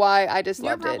don't know why. I just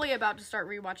loved it. You're probably about to start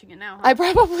rewatching it now, huh? I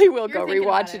probably will go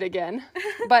rewatch it again.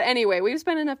 But anyway, we've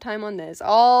spent enough time on this.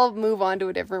 I'll move on to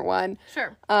a different one.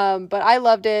 Sure. But I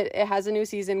loved it. It has a new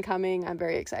season coming. I'm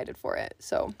very excited for it.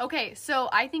 So. Okay, so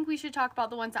I think we should talk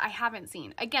about the ones that I haven't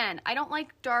seen. Again, I don't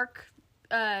like dark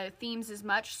themes as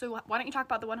much, so why don't you talk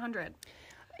about the 100?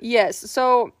 Yes.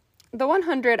 So the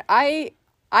 100, I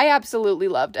absolutely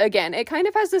loved. Again, it kind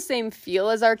of has the same feel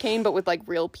as Arcane, but with like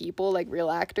real people, like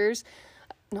real actors.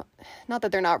 Not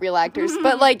that they're not real actors,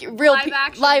 but like real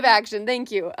live action. Thank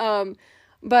you.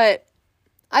 But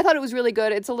I thought it was really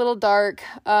good. It's a little dark,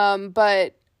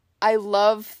 but I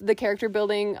love the character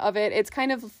building of it. It's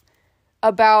kind of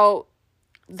about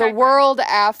the world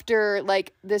after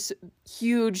like this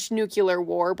huge nuclear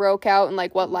war broke out and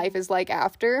like what life is like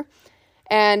after.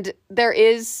 And there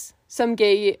is some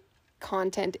gay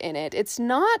content in it. It's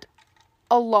not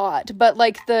a lot, but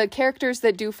like the characters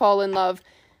that do fall in love,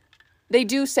 they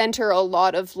do center a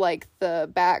lot of like the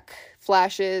back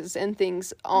flashes and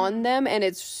things on them, and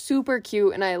it's super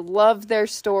cute, and I love their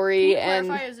story. Can you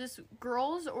clarify, is this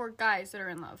girls or guys that are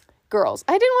in love? Girls.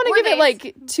 I didn't want to give it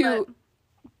like two.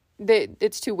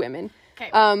 It's 2 women. Okay.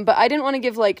 But I didn't want to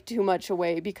give like too much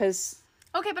away because.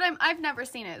 Okay, but I've never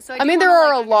seen it, so I mean, there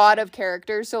are a lot of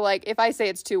characters, so, like, if I say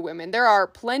it's 2 women, there are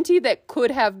plenty that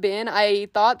could have been. I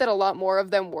thought that a lot more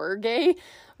of them were gay,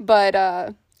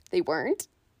 but they weren't.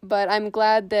 But I'm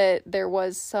glad that there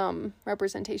was some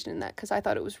representation in that, because I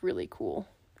thought it was really cool.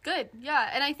 Good, yeah,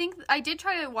 and I think I did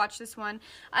try to watch this one.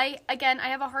 I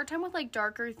have a hard time with, like,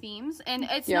 darker themes, and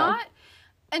it's not...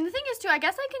 And the thing is, too, I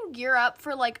guess I can gear up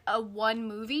for, like, one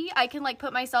movie. I can, like,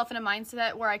 put myself in a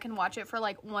mindset where I can watch it for,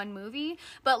 like, one movie.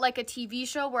 But, like, a TV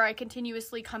show where I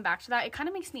continuously come back to that, it kind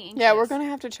of makes me anxious. Yeah, we're going to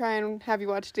have to try and have you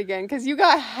watch it again. Because you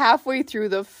got halfway through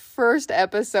the first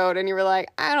episode and you were like,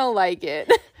 I don't like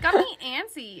it. Got me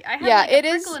antsy. I had, like, a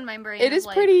prickle in my brain. It is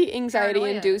pretty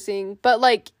anxiety-inducing. But,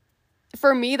 like,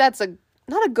 for me, that's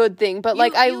not a good thing, but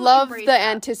like I love the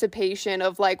anticipation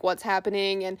of like what's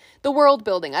happening and the world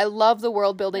building. I love the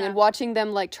world building and watching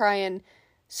them like try and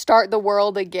start the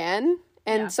world again.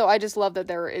 And so I just love that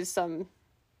there is some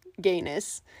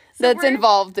gayness that's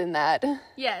involved in that.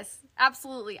 Yes,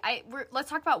 absolutely. Let's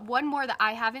talk about one more that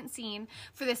I haven't seen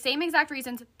for the same exact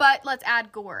reasons, but let's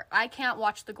add gore. I can't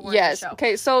watch the gore in the show.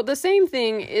 Okay, so the same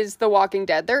thing is The Walking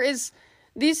Dead. There is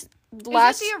these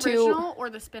last 2... Is it the original or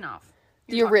the spin-off?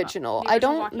 The original. I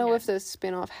don't know if the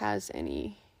spin-off has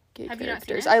any gay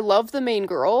characters. I love the main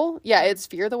girl. Yeah, it's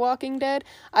Fear the Walking Dead.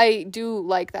 I do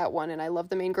like that one, and I love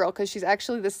the main girl because she's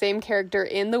actually the same character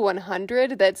in the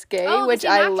 100 that's gay, which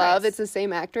I love. It's the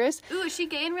same actress. Ooh, is she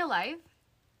gay in real life?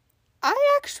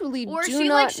 I actually or do she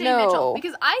not like Shay know. Mitchell,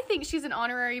 because I think she's an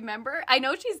honorary member. I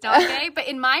know she's not gay, but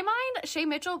in my mind, Shay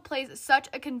Mitchell plays such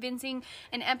a convincing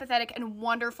and empathetic and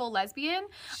wonderful lesbian.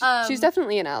 She's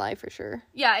definitely an ally for sure.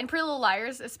 Yeah, and Pretty Little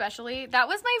Liars especially. That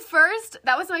was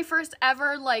my first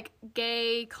ever like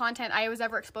gay content I was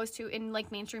ever exposed to in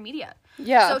like mainstream media.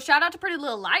 Yeah. So shout out to Pretty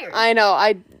Little Liars. I know.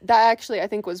 That actually I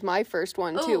think was my first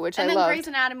one too, which I loved. And then Grey's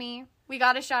Anatomy. We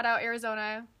got to shout out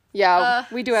Arizona. Yeah,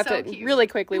 we do have to cute. really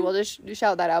quickly. We'll just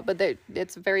shout that out, but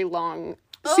it's very long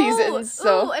seasons.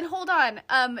 So and hold on,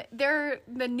 they're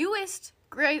the newest.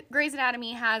 Grey's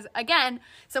Anatomy has again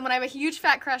someone I have a huge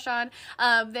fat crush on.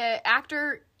 The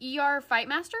actor ER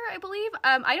Fightmaster, I believe.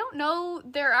 I don't know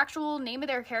their actual name of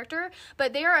their character,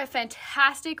 but they are a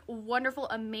fantastic, wonderful,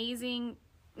 amazing,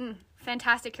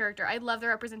 fantastic character. I love the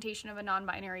representation of a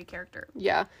non-binary character.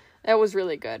 Yeah, that was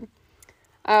really good.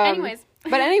 Anyways.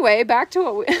 But anyway, back to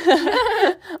what we...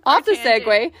 off the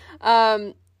segue.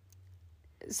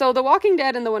 So The Walking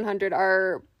Dead and The 100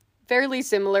 are fairly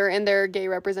similar in their gay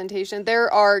representation.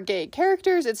 There are gay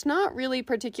characters. It's not really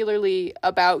particularly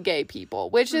about gay people,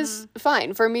 which is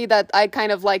fine. For me, that I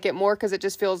kind of like it more because it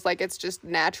just feels like it's just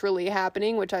naturally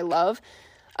happening, which I love.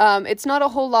 It's not a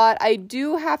whole lot. I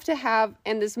do have to have,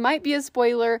 and this might be a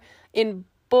spoiler, in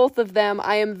both of them,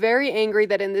 I am very angry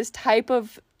that in this type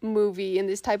of movie, in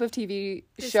this type of TV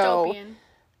show,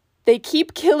 they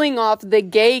keep killing off the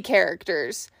gay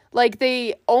characters. Like,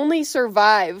 they only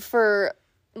survive for,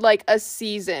 like, a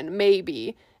season,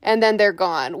 maybe, and then they're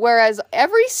gone. Whereas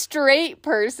every straight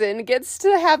person gets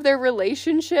to have their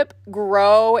relationship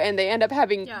grow, and they end up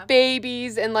having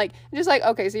babies, and, like, just like,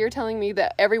 okay, so you're telling me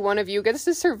that every one of you gets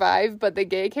to survive, but the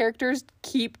gay characters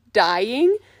keep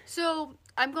dying? So...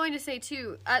 I'm going to say,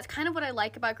 too, that's kind of what I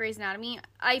like about Grey's Anatomy.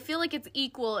 I feel like it's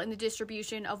equal in the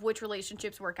distribution of which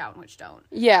relationships work out and which don't.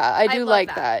 Yeah, I do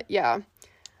like that. Yeah.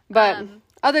 But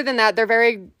other than that, they're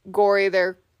very gory.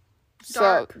 They're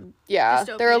dark. So, yeah,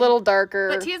 dystopian. They're a little darker.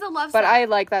 But Tia's a love But I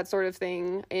like that sort of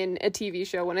thing in a TV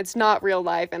show when it's not real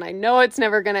life, and I know it's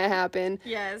never going to happen.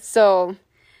 Yes. So...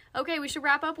 Okay, we should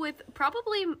wrap up with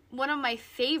probably one of my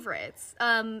favorites,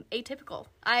 Atypical.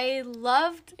 I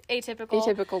loved Atypical.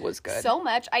 Atypical was good. So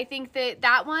much. I think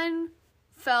that one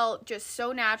felt just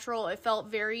so natural. It felt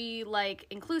very, like,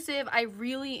 inclusive. I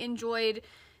really enjoyed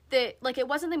that, like, it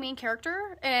wasn't the main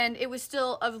character, and it was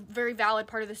still a very valid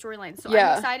part of the storyline. So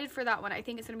I'm excited for that one. I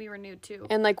think it's going to be renewed, too.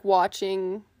 And, like,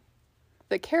 watching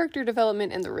the character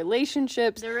development and the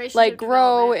relationships like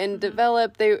grow and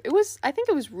develop. I think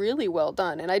it was really well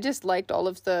done, and I just liked all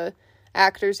of the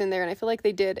actors in there, and I feel like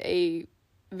they did a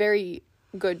very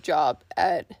good job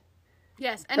at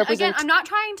and again, I'm not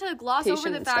trying to gloss over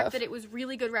the fact that it was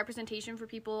really good representation for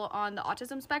people on the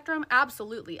autism spectrum.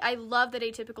 Absolutely. I love that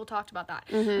Atypical talked about that.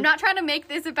 I'm not trying to make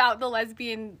this about the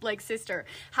lesbian, like, sister.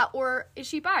 Or is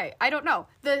she bi? I don't know.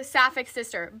 The sapphic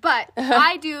sister. But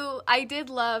I did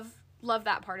love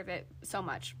that part of it so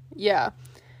much. Yeah.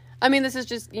 I mean, this is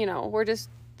just, we're just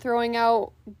throwing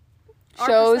out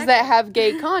shows that have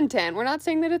gay content. We're not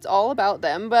saying that it's all about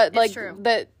them, but, like,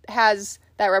 that has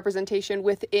that representation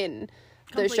within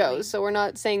the shows. So we're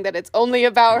not saying that it's only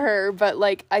about her, but,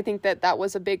 like, I think that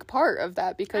was a big part of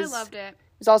that because I loved it.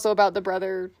 It's also about the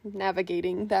brother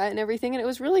navigating that and everything, and it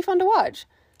was really fun to watch.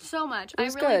 So much. I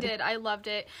really did. I loved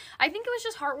it. I think it was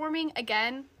just heartwarming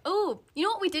again. Oh, you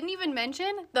know what we didn't even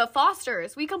mention? The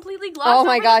Fosters. We completely glossed over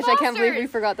the Fosters. Oh my gosh, I can't believe we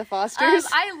forgot the Fosters.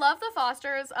 I love the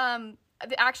Fosters.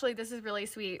 Actually, this is really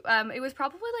sweet. It was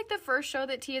probably, like, the first show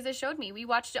that Tiaza showed me. We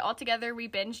watched it all together. We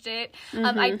binged it.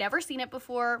 I'd never seen it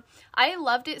before. I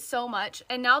loved it so much.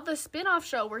 And now the spin-off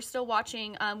show we're still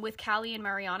watching with Callie and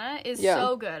Mariana is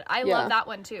so good. I love that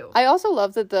one, too. I also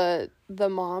love that the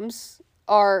moms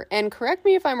are, and correct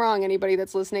me if I'm wrong, anybody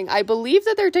that's listening, I believe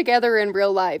that they're together in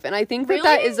real life, and I think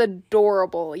that is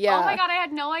adorable. Yeah. Oh my god, I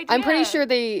had no idea. I'm pretty sure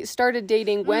they started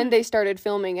dating when they started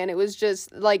filming, and it was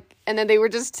just like, and then they were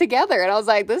just together, and I was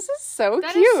like, this is so cute.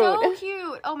 That is so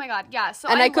cute. Oh my god, yeah. So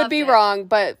and I could be wrong,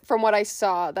 but from what I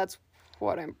saw, that's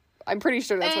what I'm pretty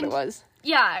sure that's what it was.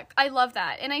 Yeah, I love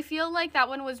that. And I feel like that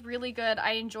one was really good.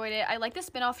 I enjoyed it. I like the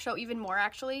spin-off show even more,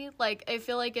 actually. Like, I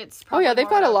feel like it's probably they've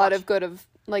got a lot of good of,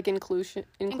 like, inclusion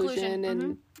and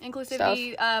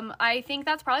inclusivity. Stuff. I think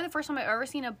that's probably the first time I've ever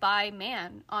seen a bi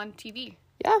man on TV.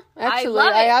 Yeah, actually,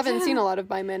 I haven't seen a lot of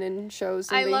bi men in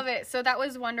shows. I love it. So that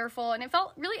was wonderful, and it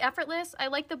felt really effortless. I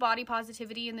like the body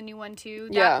positivity in the new one, too.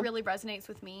 That really resonates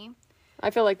with me.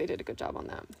 I feel like they did a good job on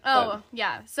that. Oh,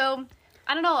 yeah. So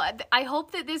I don't know. I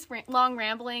hope that this long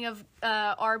rambling of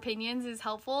our opinions is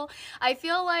helpful. I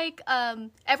feel like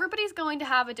everybody's going to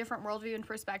have a different worldview and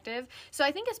perspective. So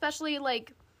I think especially,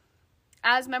 like,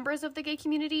 as members of the gay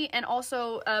community and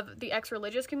also of the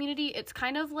ex-religious community, it's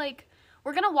kind of like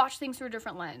we're going to watch things through a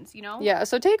different lens, you know? Yeah,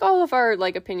 so take all of our,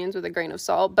 like, opinions with a grain of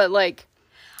salt, but, like,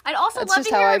 I'd also love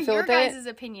to hear your guys'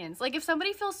 opinions. Like, if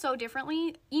somebody feels so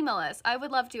differently, email us. I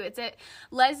would love to. It's at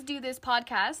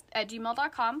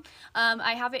letsdothispodcast@gmail.com.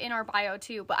 I have it in our bio,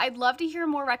 too. But I'd love to hear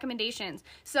more recommendations.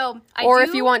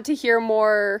 If you want to hear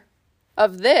more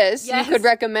of this, you could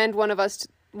recommend one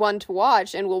to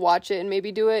watch, and we'll watch it and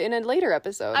maybe do it in a later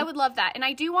episode. I would love that. And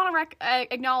I do want to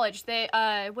acknowledge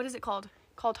that, what is it called?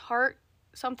 Called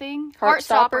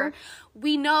Heartstopper.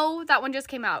 We know that one just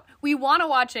came out. We want to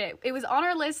watch it. It was on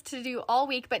our list to do all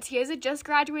week, but Tiaza just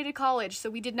graduated college, so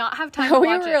we did not have time to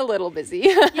watch it. We were a little busy.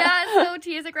 Yeah, so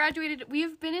Tiaza graduated.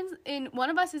 We've been in one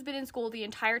of us has been in school the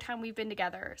entire time we've been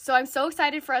together. So I'm so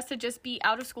excited for us to just be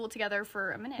out of school together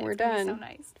for a minute. We're done. So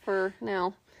nice. For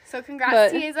now. So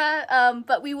congrats, Tiaza.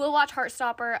 But we will watch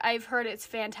Heartstopper. I've heard it's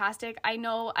fantastic. I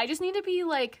know. I just need to be,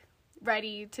 like,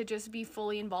 ready to just be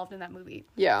fully involved in that movie.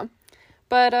 Yeah.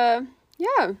 But,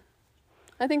 yeah,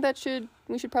 I think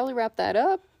we should probably wrap that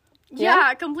up.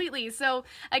 Yeah, completely. So,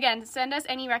 again, send us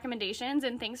any recommendations,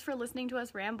 and thanks for listening to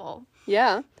us ramble.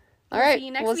 Yeah. All right. We'll see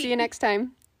you next week. See you next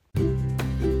time.